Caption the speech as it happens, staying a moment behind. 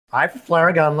I have a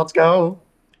flare gun. Let's go.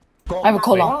 I have a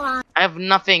cola. I have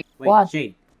nothing. Wait, what?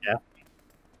 Jade. Yeah.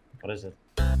 What is it?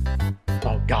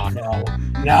 Oh God, no.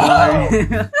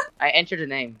 No. I entered the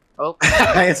name. Oh.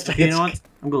 You know what?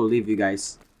 I'm gonna leave you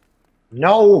guys.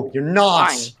 No, you're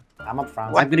not. Fine. I'm up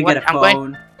front. I'm gonna get a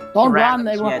phone. Don't run,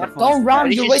 everyone. Yeah, Don't run. Where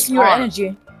did You're you wasting your spawn?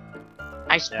 energy.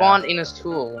 I spawned in a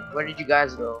stool. Where did you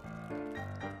guys go?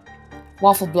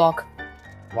 Waffle block.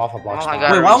 Waffle blocks. Oh my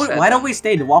down. God. Wait, why don't we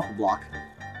stay in the waffle block?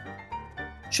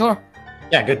 Sure.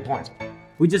 Yeah, good point.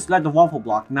 We just left the waffle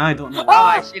block. Now I don't know. Oh,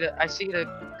 I see the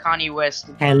Kanye West.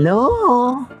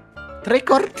 Hello. Trick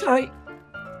or treat.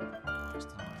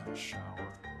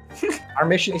 Our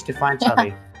mission is to find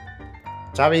Tubby.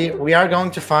 Tubby, we are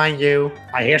going to find you.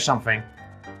 I hear something.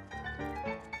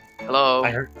 Hello.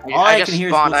 I heard. All I just can hear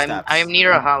is spawned. footsteps. I am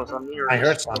near a house. I'm near a I house.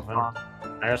 heard something.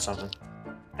 I heard something.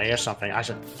 I hear something. I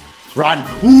should run.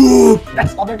 Ooh,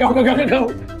 that's other. Go, go, go, go, go.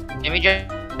 Can we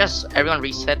just everyone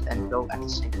reset and go at the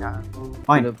same time?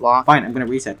 Fine. The block. Fine, I'm gonna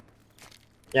reset.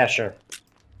 Yeah, sure.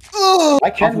 Why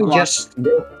can't we Waffle block. just?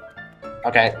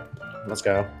 Okay, let's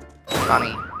go.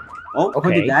 Funny. Oh, who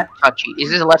Okay. did that? Touchy. Is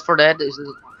this Left 4 Dead? Is this?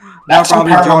 That'll That's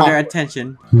probably some draw paramount. their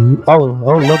attention. Oh,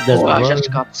 look, there's Oh, I one.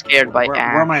 just got scared by Where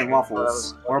are my Ash.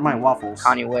 waffles? Where are my waffles?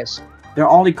 Kanye West. There are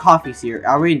only coffees here.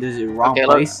 Are we in the wrong Okay,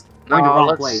 look. place? We're in the No, wrong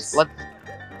let's place.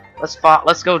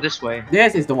 let's go this way.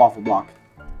 This is the waffle block.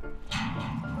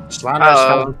 Slender is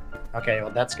coming. Okay,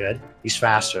 well that's good. He's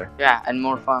faster. Yeah, and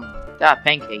more fun. Yeah,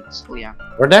 pancakes. Oh yeah.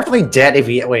 We're definitely dead if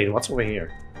he. Wait, what's over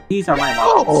here? These are my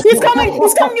waffles. He's coming!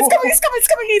 He's coming! He's coming! He's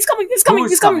coming! He's coming! He's coming!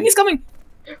 He's coming! He's coming! He's coming!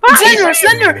 Slender!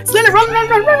 Slender! Slender! Run! Run!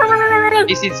 Run! Run! Run! Run! Run! Run!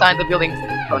 He's inside the building.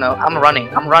 Oh no, I'm running.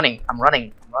 I'm running. I'm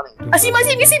running. I'm running. I see him! I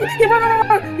see him! I see him! Yeah, run! Run!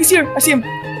 Run! Run! He's here! I see him!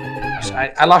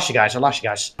 I lost you guys. I lost you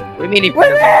guys. What do you mean?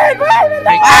 Run! Run! Run!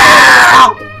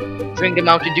 Run! Drink the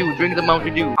Mountain Dew. Drink the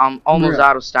Mountain Dew. I'm almost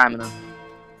out of stamina.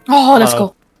 Oh, let's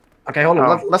go. Okay, hold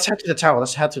on. Oh. Let's head to the tower.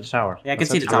 Let's head to the tower. Yeah, I can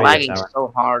Let's see head the to tower. radio Lagging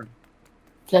so hard.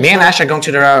 Me and Ash are going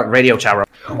to the radio tower.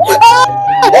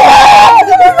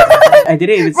 I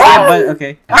didn't even see it, but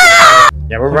okay.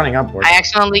 Yeah, we're running upwards. I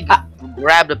accidentally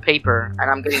grabbed a paper and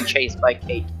I'm getting chased by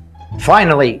Kate.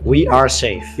 Finally, we are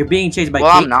safe. You're being chased by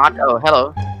Well, Kate. I'm not. Oh,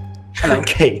 hello. Hello.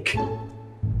 Cake.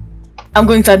 I'm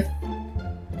going inside.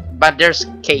 But there's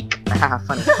cake.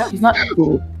 Funny. He's not.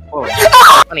 Whoa.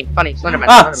 Funny. Slenderman.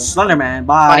 Ah, Slenderman. Slenderman,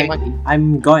 bye. Funny monkey.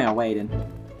 I'm going away then.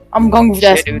 I'm going with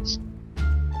Jess. Shit, dudes.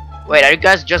 Wait, are you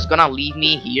guys just gonna leave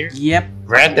me here? Yep.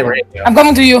 Read the radio. I'm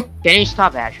coming to you. Can you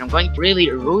stop, Ash? I'm going to really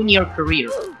ruin your career.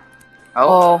 Oh.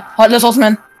 Oh, Heartless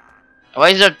Horseman. Why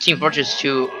is there Team Fortress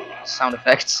 2 sound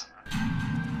effects?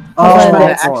 Oh,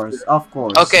 Okay. of course, of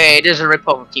course. Okay, it is a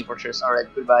rip-off of Team Fortress. Alright,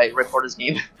 goodbye. Report this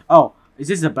game. Oh, is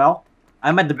this the bell?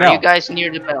 I'm at the Are bell. you guys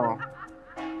near the bell?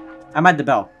 I'm at the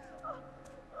bell.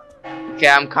 Okay,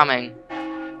 I'm coming.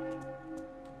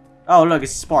 Oh, look,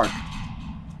 it's Spark.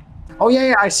 Oh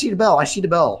yeah, I see the bell. I see the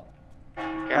bell. Okay,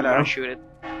 I'm Hello. gonna shoot it.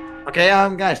 Okay,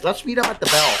 guys, let's meet up at the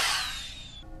bell.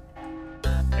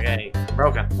 Okay,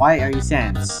 broken. Why are you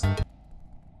Sans?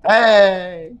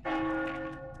 Hey.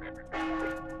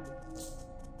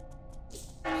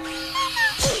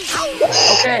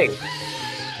 Okay.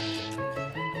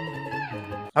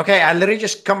 Okay, I literally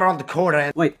just come around the corner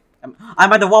and Wait,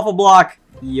 I'm at the waffle block.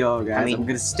 Yo, guys, I mean, I'm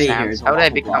gonna stay here. Sans. as a How would I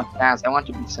waffle become block. Sans? I want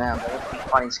to be Sans. That would be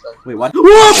funny skill. Wait, what?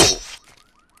 Whoop!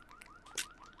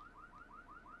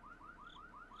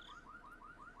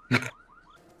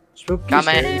 Come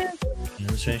in.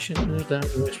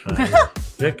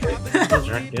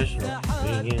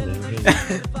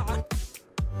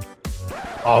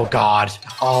 Oh God.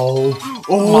 Oh.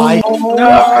 Oh my no!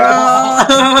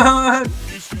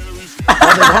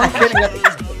 Oh, the one kidding at the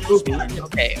movie.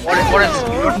 Okay, what is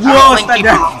Whoa, I'm Slender!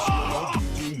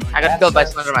 I got killed by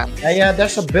Slenderman. Yeah,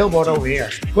 there's a billboard over here.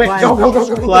 Quick, Climb. go, go, go,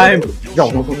 go, go. Climb.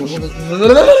 Go, go, go, go,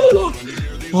 go.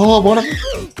 Oh, one of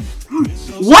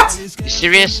What? You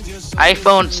serious?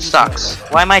 iPhone sucks.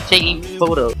 Why am I taking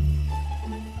photos?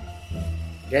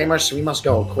 Gamers, we must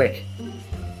go, quick.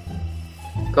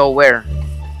 Go where?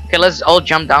 Okay, let's all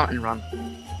jump down and run.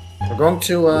 We're going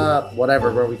to,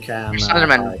 whatever, where we can. There's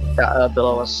Slenderman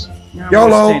below us. Yeah, I'm YOLO!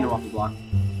 gonna stay in the waffle block.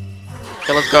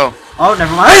 Okay, let's go. Oh,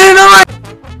 never mind. Never mind.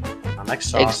 I'm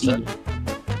exhausted.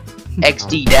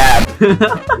 XD dab.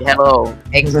 Hello.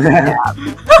 XD dab.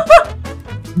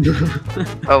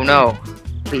 Oh no.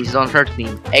 Please don't hurt me.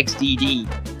 XDD.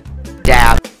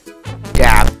 Dab.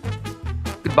 Dab.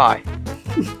 Goodbye.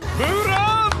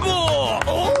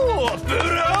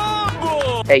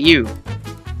 Hey you.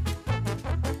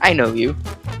 I know you.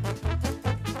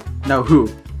 No, who?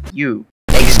 You.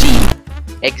 XD.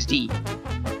 XD.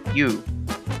 You.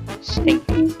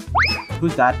 Stinky.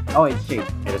 Who's that? Oh, it's Shade.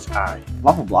 It is I.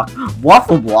 Waffle block.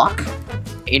 Waffle block.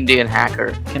 Indian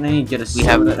hacker. Can I get a We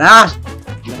have- soda? Ah!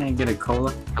 Can I get a cola?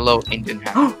 Hello, Indian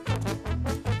hacker.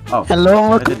 Oh. Hello,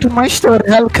 welcome to my store.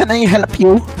 How can I help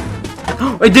you?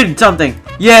 I did something!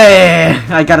 Yeah!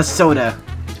 I got a soda.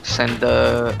 Send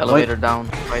the elevator down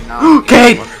right now.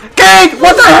 Kate! Kate!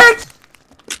 What the heck?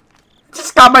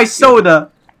 Just got my soda.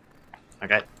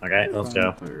 Okay, okay, let's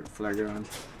go. Flag around.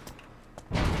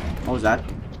 What was that?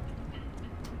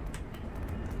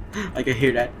 I can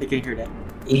hear that. I can hear that.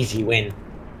 Easy win.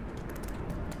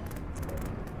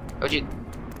 Oh, shit.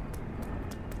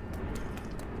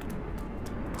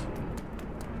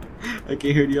 I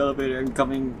can hear the elevator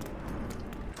coming.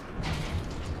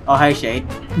 Oh, hi, Shade.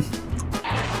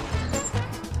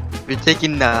 We're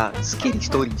taking scary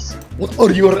stories. What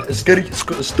are your scary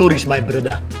stories, my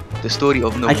brother? The story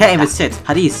of no. I can't even sit.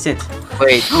 How do you sit?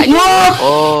 Wait.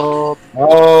 Oh.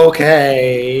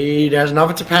 Okay, there's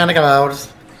nothing to panic about,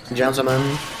 gentlemen.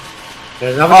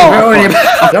 There's nothing Oh, to worry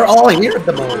about. They're all here at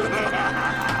the moment.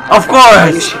 Of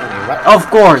course! Of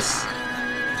course!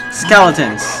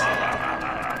 Skeletons.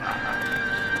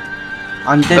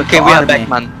 Undead Okay, we are army. back,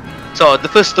 man. So the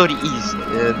first story is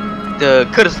the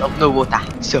curse of no water.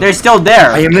 So They're still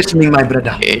there. I am listening, my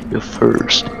brother. in the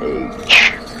first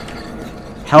age,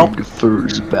 Help. the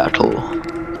first battle,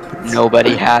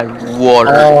 nobody had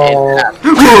water Oh.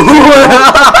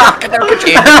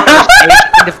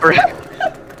 in the first.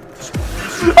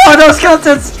 Oh, those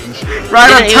skeletons!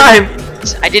 Right on time!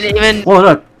 I didn't even. Oh,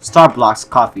 look. Star blocks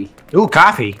coffee. Ooh,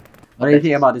 coffee. What do you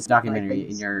think about this documentary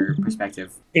in your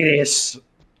perspective? It is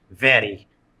very,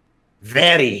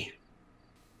 very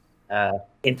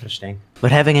interesting.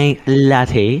 But having a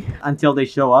latte. Until they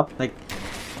show up, like...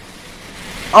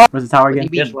 Oh! Where's the tower again?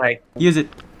 What do you Just like, Use it.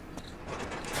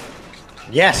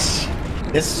 yes,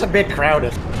 this is a bit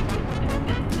crowded.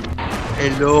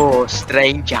 Hello,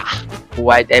 stranger.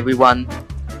 White everyone.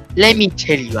 Let me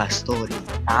tell you a story.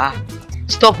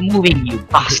 Stop moving, you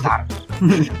bastard.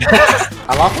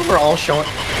 I love when we're all showing.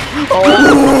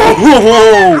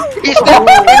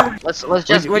 Let's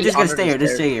just. We're be just gonna under stay the here.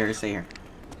 Just stairs. stay here. Stay here.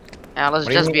 Yeah, let's What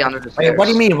do you just mean? be under the stairs. Wait, what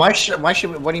do you mean? Why should?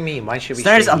 What do you mean? Why should we?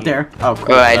 Stairs stay up here? there. Oh,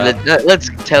 cool. Alright, let's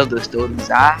tell the stories,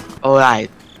 Alright.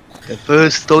 The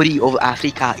first story of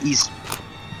Africa is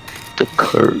the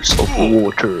curse of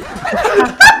water.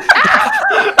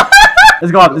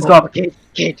 Let's go up. Let's go up. Kate.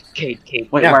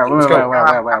 Wait, Yeah, where? let's go.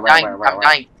 I'm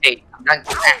dying, Kate. I'm dying,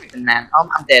 African man. I'm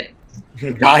dead.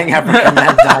 Dying African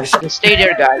man dies. You stay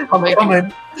there, guys. I'm coming.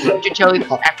 Let me tell you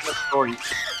this African story.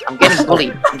 I'm getting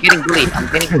bullied. I'm getting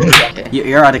bullied.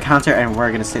 You're at the counter and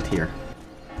we're gonna sit here.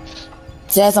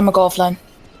 Says I'm gonna go offline.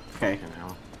 Okay.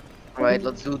 Alright,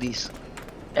 let's do this.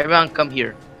 Everyone come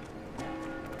here.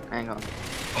 Hang on.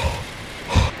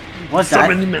 What's that?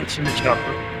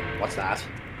 What's that?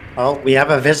 Oh, we have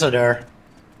a visitor.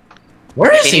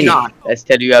 Where is Can he? you not? Let's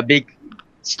tell you a big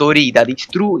story that is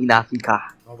true in Africa.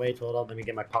 Oh wait, hold on. Let me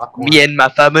get my popcorn. Me and my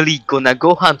family gonna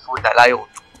go hunt for the lion.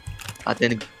 But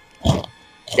then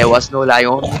there was no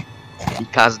lion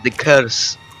because the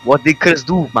curse. What the curse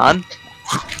do, man?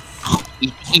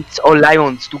 It eats all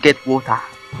lions to get water.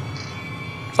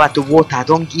 But the water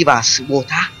don't give us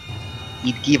water.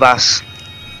 It give us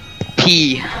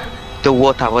pee. The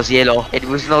water was yellow. It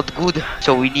was not good.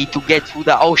 So we need to get to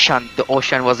the ocean. The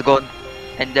ocean was gone.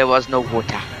 And there was no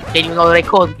water. Can you not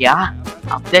record me, huh?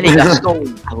 I'm telling a story.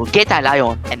 I will get a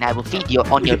lion and I will feed you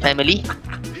on your family.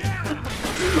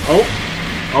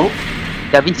 Oh.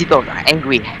 The visitors are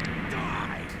angry.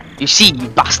 You see, you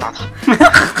bastard.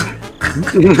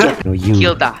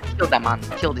 Kill the man.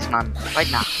 Kill this man right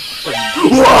now.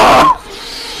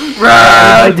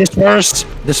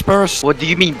 Disperse. What do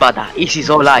you mean, brother? This is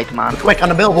alright, man. Quick on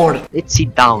the billboard. Let's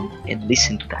sit down and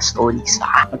listen to the stories.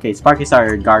 Okay, Sparky's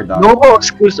our guard dog. No more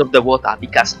schools of the water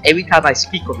because every time I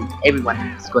speak of it, everyone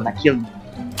is gonna kill me.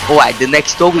 Alright, the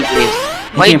next story is.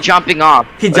 Why are you jumping off?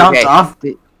 He jumps Okay, off.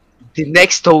 The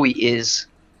next story is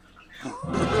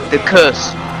the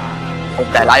curse of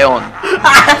the lion.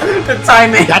 The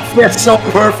timing. That fits so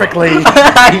perfectly.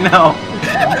 I know.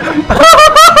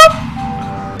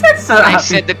 That's so I happy.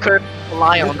 said the curse of the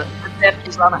lion. Jeff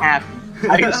is unhappy.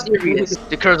 Are you serious?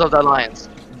 The curse of the lions.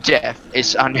 Jeff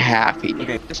is unhappy.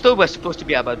 Okay. The story was supposed to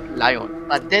be about lion,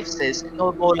 but Jeff says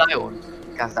no more lion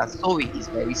because that story is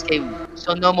very scary.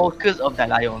 So no more curse of the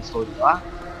lion story. Huh?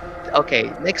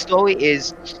 Okay, next story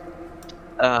is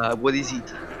what is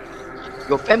it?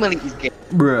 Your family is gay.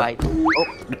 Bruh. Right?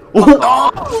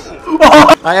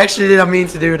 I actually didn't mean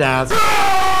to do that.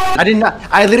 I did not.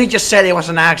 I literally just said it was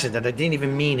an accident. I didn't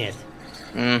even mean it.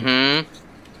 Mm-hmm.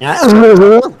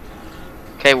 Yeah.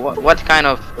 Okay, what kind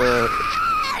of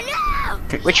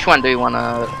which one do you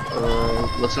wanna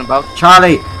listen about?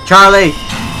 Charlie! Charlie!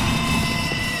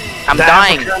 I'm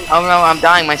dying. Oh no, I'm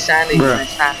dying. My sanity, Bruh.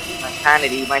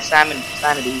 my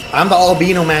sanity. I'm the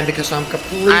albino man because I'm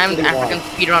completely I'm the African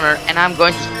speedrunner, and I'm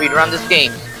going to speedrun this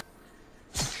game.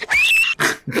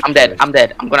 I'm dead. I'm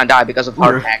dead. I'm gonna die because of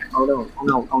heart attack. Oh no! Oh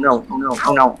no! Oh no! Oh no!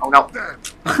 Oh no! Oh no!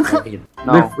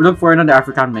 No. Look for another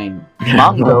African name.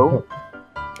 Mongo.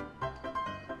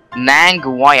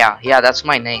 Nangwaya. Yeah, that's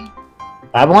my name.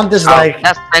 I want this Oh, like.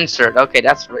 that's censored. Okay,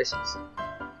 that's racist.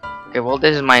 Okay, well,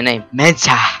 this is my name.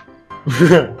 Mencha.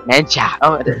 Mencha.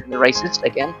 Oh, racist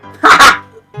again.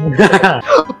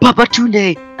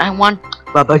 Babatunde. I want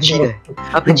Babajide.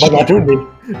 Babatunde.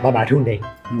 Babatunde.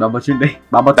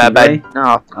 Baba Tunde.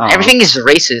 No, Oh. everything is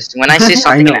racist. When I say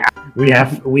something, know. like,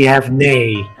 We have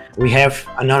nay. We have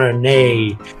another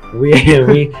nay. We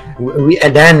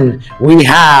and then we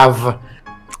have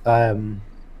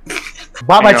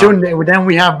Babatunde. Then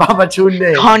we have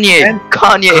Babatunde.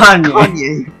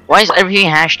 Kanye. Why is everything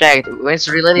hashtagged? When it's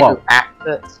related Whoa. to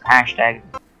actors, hashtag.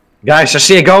 Guys, I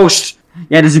see a ghost.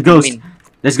 Yeah, there's a ghost. I mean-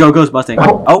 Let's go ghost busting.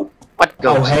 Oh. Oh. What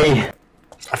goes? Hey.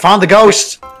 I found the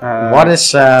ghost. What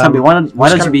is Tell me, why don't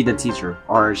what's you gonna- be the teacher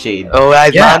or Shade?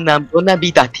 Alright, Yeah. man, I'm gonna be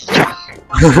that teacher.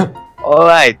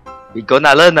 Alright, we're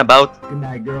gonna learn about Good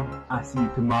night, girl. I'll see you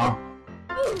tomorrow.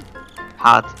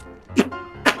 heart.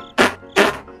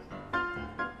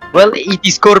 Well, it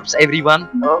is corpse, everyone.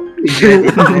 Oh,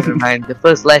 never mind. The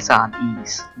first lesson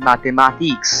is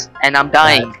mathematics, and I'm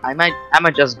dying. I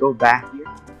might just go back here.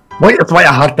 Wait, that's why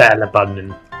I had that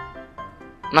button.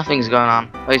 Nothing's going on.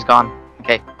 Oh, he's gone.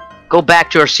 Okay, go back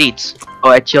to your seats.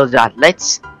 Alright, children.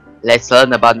 Let's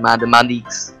learn about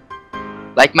mathematics.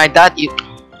 Like my dad, you.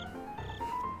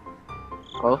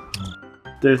 Oh.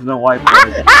 There's no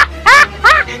whiteboard.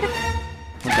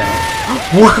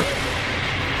 What?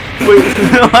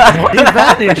 What He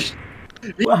vanished.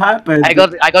 What happened? I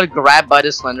got grabbed by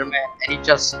the Slender Man, and he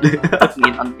just put me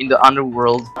in the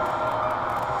underworld.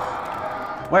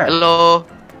 Where? Hello,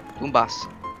 Tumbas.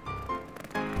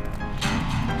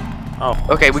 Oh.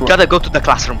 Okay, we gotta go to the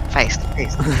classroom fast.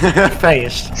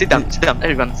 Faced. Sit down,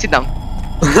 everyone, sit down.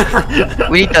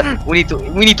 we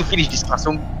need to finish this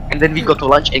classroom, and then we go to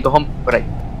lunch and go home. Alright,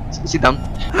 sit down.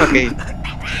 Okay.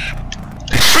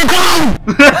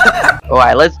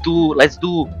 Alright, let's do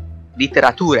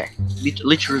literature.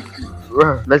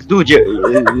 Let's do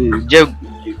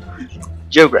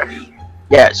geography.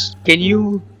 Yes. Can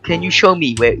you show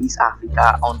me where is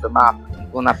Africa on the map? I'm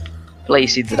gonna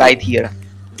place it right here.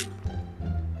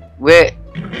 Where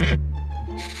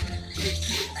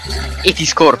it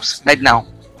is corpse right now.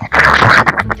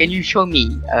 Can you show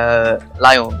me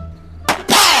lion?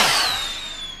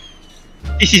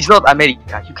 This is not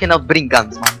America. You cannot bring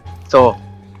guns, man. So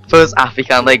first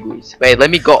African language. Wait, let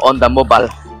me go on the mobile.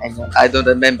 And I don't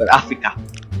remember Africa.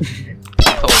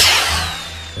 So,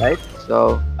 right?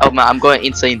 So oh man, I'm going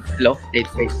insane. Hello? Wait.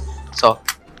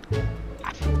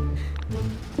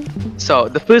 So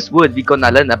the first word we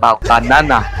gonna learn about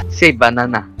banana. Say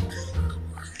banana.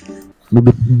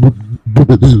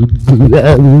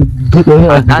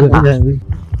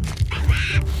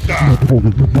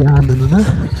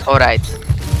 Alright.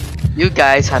 You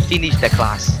guys have finished the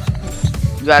class.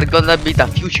 You are gonna be the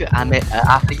future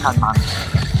African man.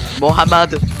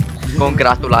 Mohammed,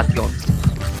 congratulations.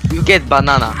 You get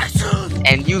banana.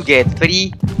 And you get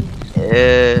free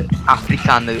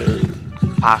African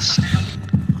pass.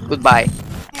 Goodbye.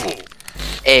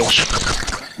 Ash,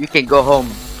 you can go home.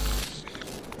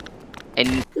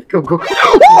 And Go.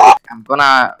 I'm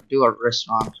gonna do a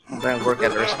restaurant. I'm gonna work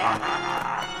at a restaurant.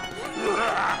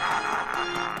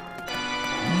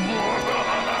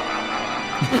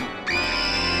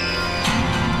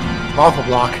 Waffle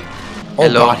block. Oh,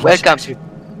 Hello, God,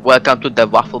 welcome to the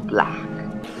waffle block.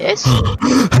 Yes.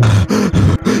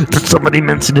 Did somebody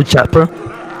mention the chat, bro?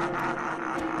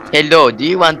 Hello, do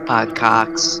you want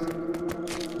pancakes?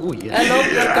 Oh yeah. Hello,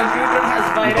 your computer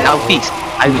has virus. Now please,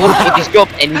 I work for this job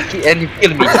and you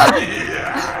kill me.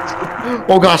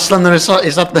 Oh gosh, Slender, is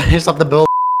that the bill?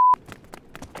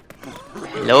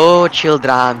 Hello,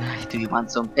 children. Do you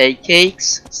want some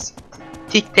pancakes?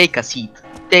 Take a seat.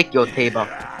 Take your table.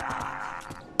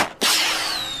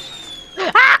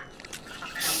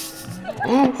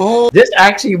 This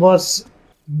actually was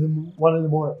one of the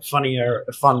more fun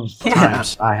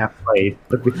times I have played.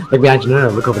 Look behind you. No,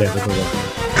 look over there.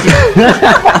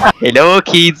 Hello,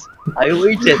 kids. Are you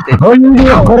interested?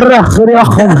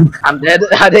 I'm dead.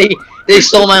 They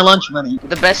stole my lunch money.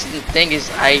 The best thing is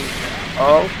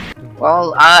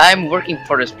Well, I'm working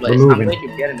for this place. We're I'm moving. going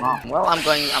to get him off. Well, I'm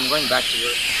going back to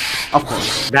work. Of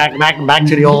course. Back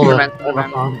to the old.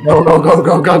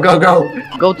 Go.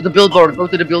 Go to the billboard. Go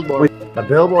to the billboard. The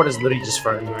billboard is literally just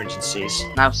for emergencies.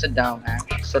 Now sit down, Ash.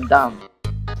 Sit down.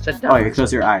 Sit Oh, down. you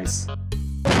close your eyes.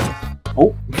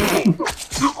 Oh.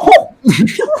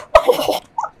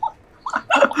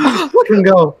 Let him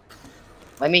go.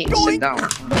 Let me sit down.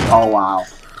 Oh wow.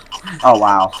 Oh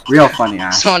wow. Real funny,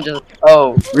 Ash. Someone just.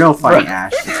 Oh. Real funny,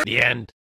 Ash. The end.